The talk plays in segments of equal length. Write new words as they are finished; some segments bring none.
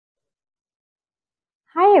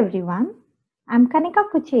Hi everyone, I'm Kanika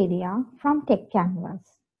Kucheria from Techcanvass.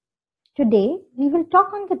 Today we will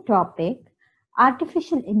talk on the topic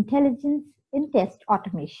Artificial Intelligence in Test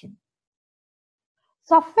Automation.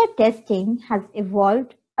 Software testing has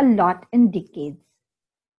evolved a lot in decades.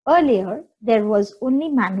 Earlier, there was only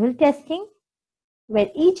manual testing where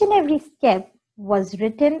each and every step was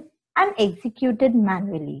written and executed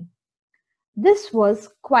manually. This was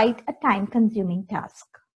quite a time-consuming task.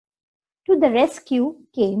 To the rescue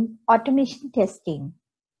came automation testing.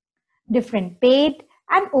 Different paid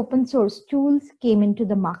and open source tools came into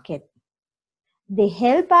the market. They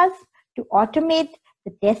help us to automate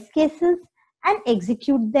the test cases and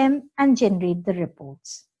execute them and generate the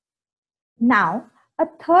reports. Now, a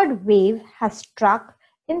third wave has struck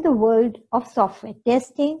in the world of software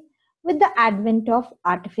testing with the advent of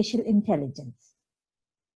artificial intelligence.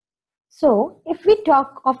 So, if we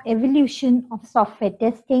talk of evolution of software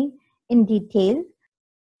testing in detail,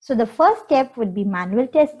 so the first step would be manual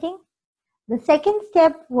testing. The second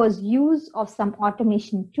step was use of some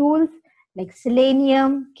automation tools like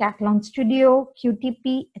Selenium, Catalan Studio,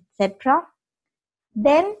 QTP, etc.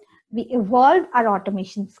 Then we evolved our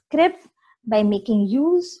automation scripts by making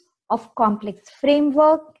use of complex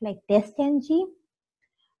framework like TestNG.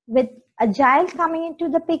 With Agile coming into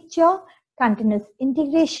the picture, continuous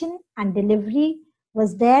integration and delivery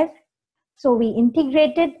was there. So we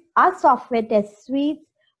integrated our software test suites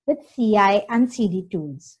with CI and CD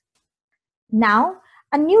tools. Now,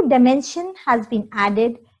 a new dimension has been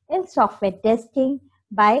added in software testing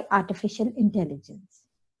by artificial intelligence.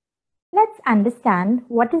 Let's understand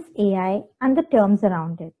what is AI and the terms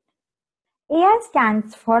around it. AI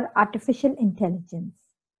stands for artificial intelligence.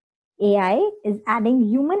 AI is adding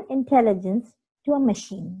human intelligence to a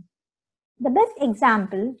machine. The best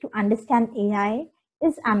example to understand AI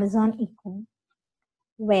is Amazon Echo,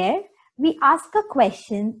 where we ask a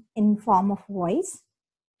question in form of voice.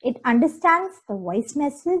 It understands the voice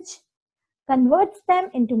message, converts them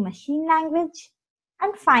into machine language,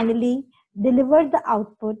 and finally delivers the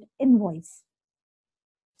output in voice.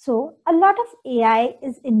 So a lot of AI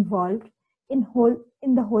is involved in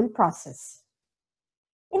the whole process.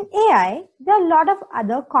 In AI, there are a lot of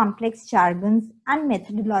other complex jargons and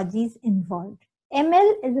methodologies involved.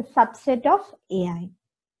 ML is a subset of AI.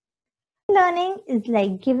 Learning is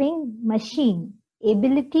like giving machine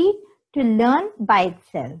ability to learn by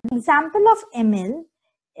itself. An example of ML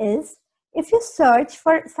is if you search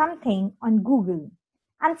for something on Google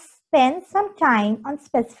and spend some time on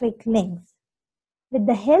specific links. With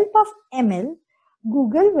the help of ML,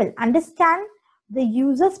 Google will understand the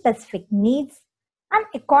user-specific needs and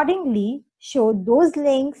accordingly show those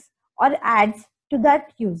links or ads to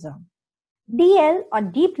that user. DL or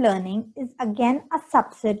deep learning is again a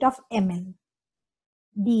subset of ML.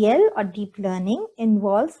 DL or deep learning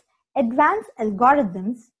involves advanced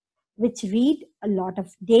algorithms which read a lot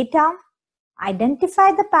of data,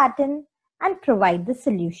 identify the pattern, and provide the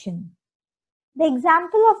solution. The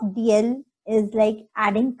example of DL is like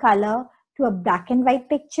adding color to a black and white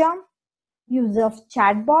picture, use of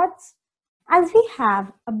chatbots. As we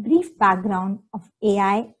have a brief background of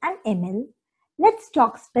AI and ML, let's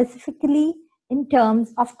talk specifically in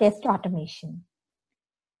terms of test automation.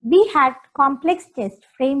 We had complex test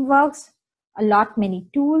frameworks, many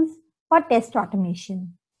tools for test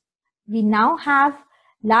automation. We now have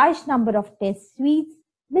large number of test suites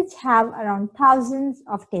which have around thousands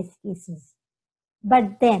of test cases.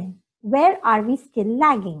 But then, where are we still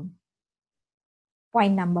lagging?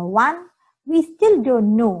 Point number one, we still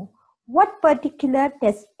don't know what particular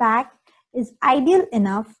test pack is ideal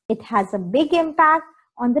enough. It has a big impact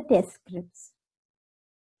on the test scripts.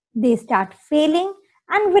 They start failing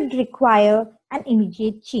and would require an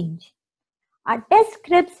immediate change. Our test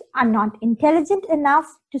scripts are not intelligent enough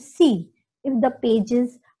to see if the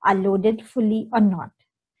pages are loaded fully or not.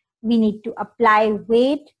 We need to apply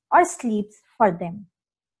wait or sleeps for them.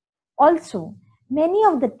 Also, many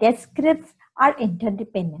of the test scripts are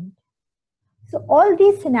interdependent. So all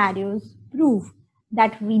these scenarios prove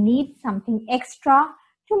that we need something extra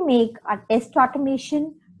to make our test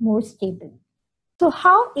automation more stable. So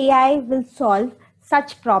how AI will solve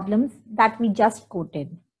such problems that we just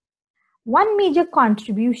quoted? One major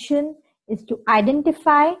contribution is to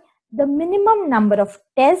identify the minimum number of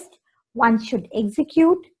tests one should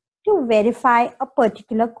execute to verify a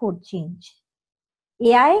particular code change.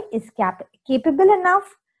 AI is capable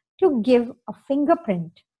enough to give a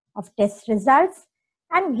fingerprint of test results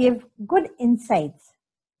and give good insights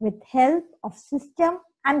with help of system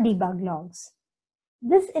and debug logs.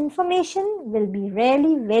 This information will be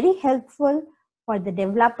really very helpful for the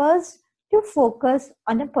developers to focus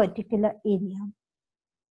on a particular area.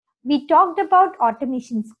 We talked about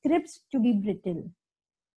automation scripts to be brittle.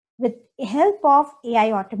 With the help of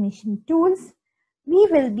AI automation tools, we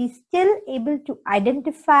will be still able to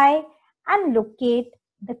identify and locate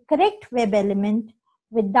the correct web element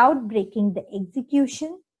without breaking the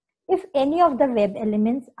execution if any of the web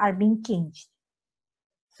elements are being changed.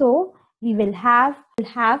 So we will have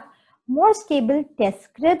more stable test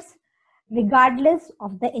scripts regardless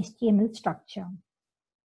of the HTML structure.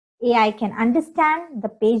 AI can understand the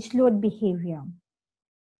page load behavior.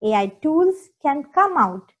 AI tools can come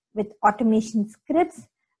out with automation scripts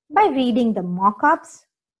by reading the mockups.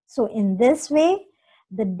 So in this way,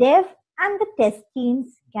 the dev and the test teams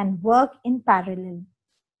can work in parallel.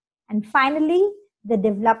 And finally, the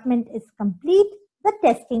development is complete. The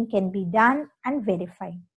testing can be done and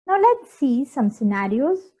verified. Now let's see some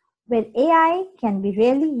scenarios where AI can be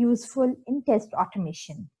really useful in test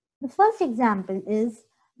automation. The first example is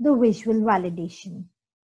the visual validation.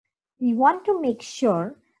 We want to make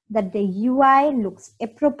sure that the UI looks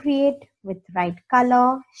appropriate with right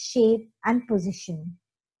color, shape, and position.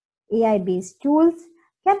 AI-based tools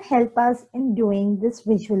can help us in doing this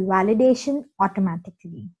visual validation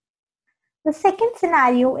automatically. The second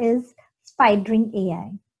scenario is spidering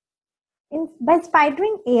AI. By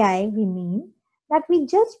spidering AI, we mean that we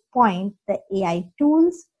just point the AI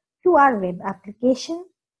tools to our web application.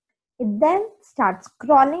 It then starts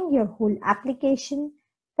crawling your whole application,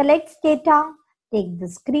 collects data, takes the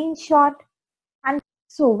screenshot, and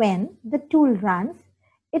so when the tool runs,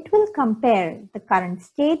 it will compare the current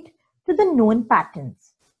state to the known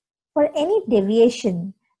patterns. For any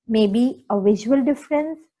deviation, maybe a visual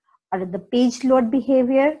difference or the page load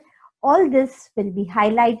behavior, all this will be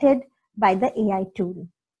highlighted by the AI tool.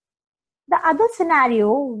 The other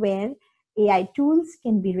scenario where AI tools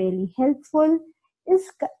can be really helpful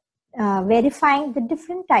is verifying the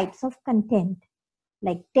different types of content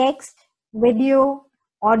like text, video,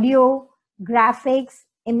 audio, graphics,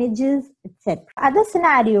 images, etc. Other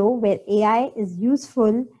scenario where AI is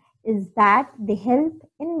useful is that they help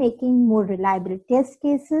in making more reliable test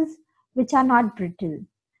cases which are not brittle.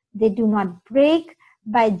 They do not break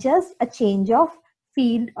by just a change of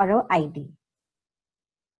field or an ID.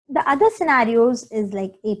 The other scenarios is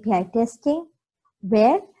like API testing,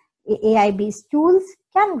 where AI-based tools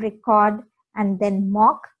can record and then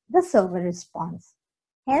mock the server response.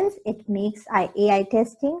 Hence, it makes our AI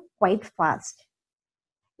testing quite fast.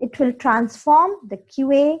 It will transform the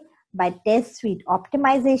QA by test suite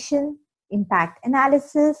optimization, impact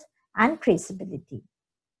analysis, and traceability.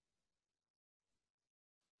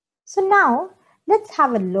 So now, let's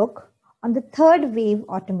have a look on the third wave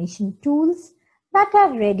automation tools that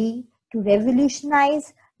are ready to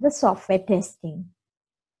revolutionize the software testing.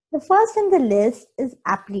 The first in the list is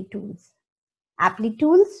aptly tools. Aptly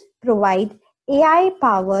tools provide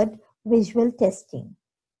AI-powered visual testing.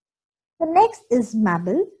 The next is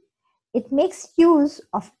Mabl. It makes use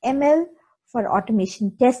of ML for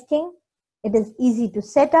automation testing. It is easy to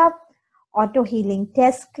set up. Auto-healing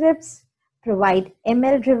test scripts provide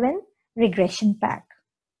ML-driven regression pack.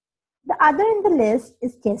 The other in the list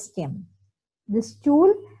is Testium. This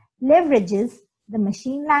tool leverages the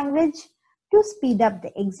machine language to speed up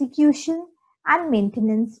the execution and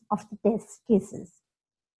maintenance of the test cases.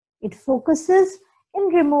 It focuses in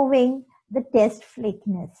removing the test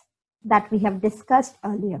flakiness that we have discussed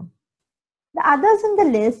earlier. The others in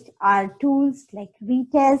the list are tools like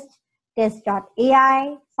Retest,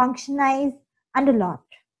 Test.ai, Functionize, and a lot.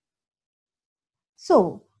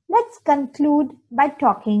 So let's conclude by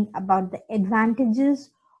talking about the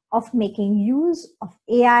advantages of making use of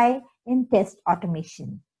AI in test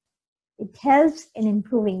automation. It helps in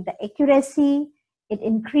improving the accuracy, it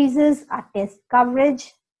increases our test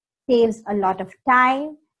coverage, saves a lot of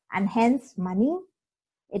time and hence money.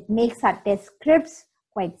 It makes our test scripts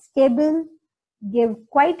quite stable, give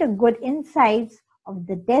quite a good insights of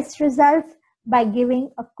the test results by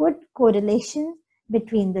giving a good correlation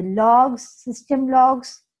between the logs, system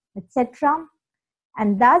logs, etc.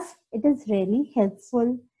 And thus it is really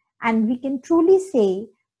helpful, and we can truly say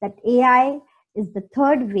that AI is the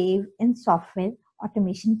third wave in software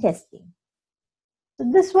automation testing. So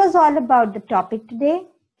this was all about the topic today.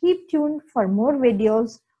 Keep tuned for more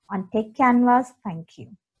videos on Techcanvass. Thank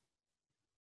you.